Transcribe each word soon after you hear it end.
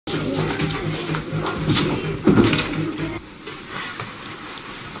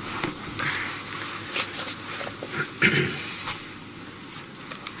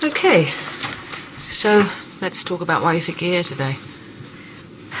Okay, so let's talk about why you think you're here today.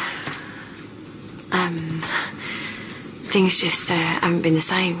 Things just haven't been the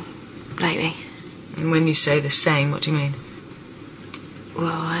same lately. And when you say the same, what do you mean?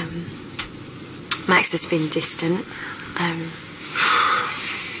 Well, Max has been distant,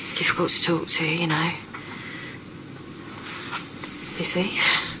 difficult to talk to, you know. Busy.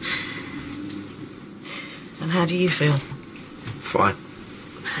 And how do you feel? Fine.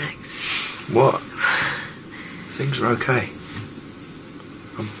 Max. What? Things are okay.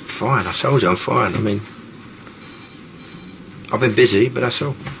 I'm fine. I told you I'm fine. I mean, I've been busy, but that's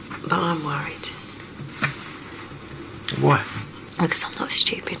all. But I'm worried. Why? Because I'm not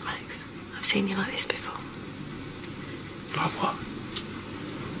stupid, Max. I've seen you like this before. Like what?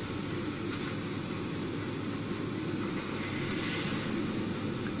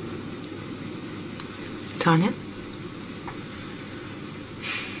 Tanya?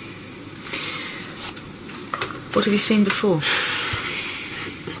 What have you seen before?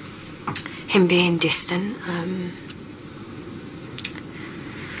 Him being distant,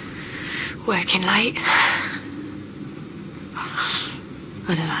 working late.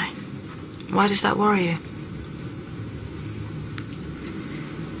 I don't know. Why does that worry you?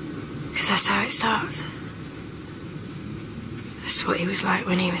 Because that's how it starts. That's what he was like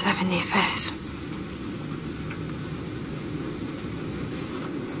when he was having the affairs.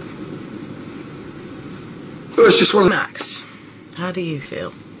 Well, it's just one. Max, how do you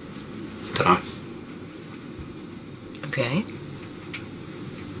feel? Dunno. Okay.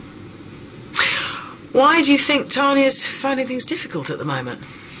 Why do you think Tanya's finding things difficult at the moment?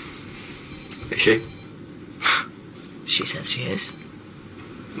 Is she? She says she is.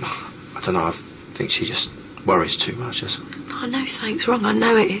 I don't know. I think she just worries too much. That's all. I know something's wrong. I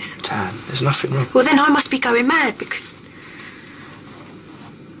know it is. Tan, there's nothing wrong. Well, then I must be going mad because...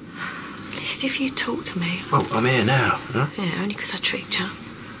 At least if you talk to me... Well, I'm here now, huh? Yeah, only because I tricked you.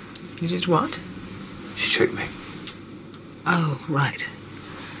 You did what? She tricked me. Oh, right.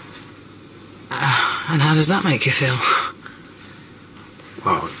 And how does that make you feel?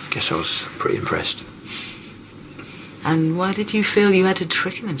 Well, I guess I was pretty impressed. And why did you feel you had to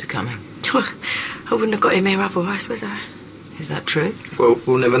trick him into coming? I wouldn't have got him here otherwise, would I? Is that true? Well,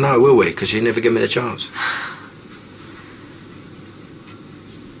 we'll never know, will we? Because you never give me the chance.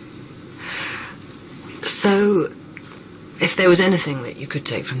 So, if there was anything that you could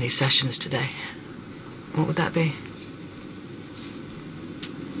take from these sessions today, what would that be?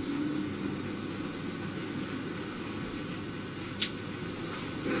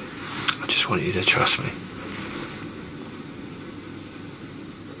 I just want you to trust me.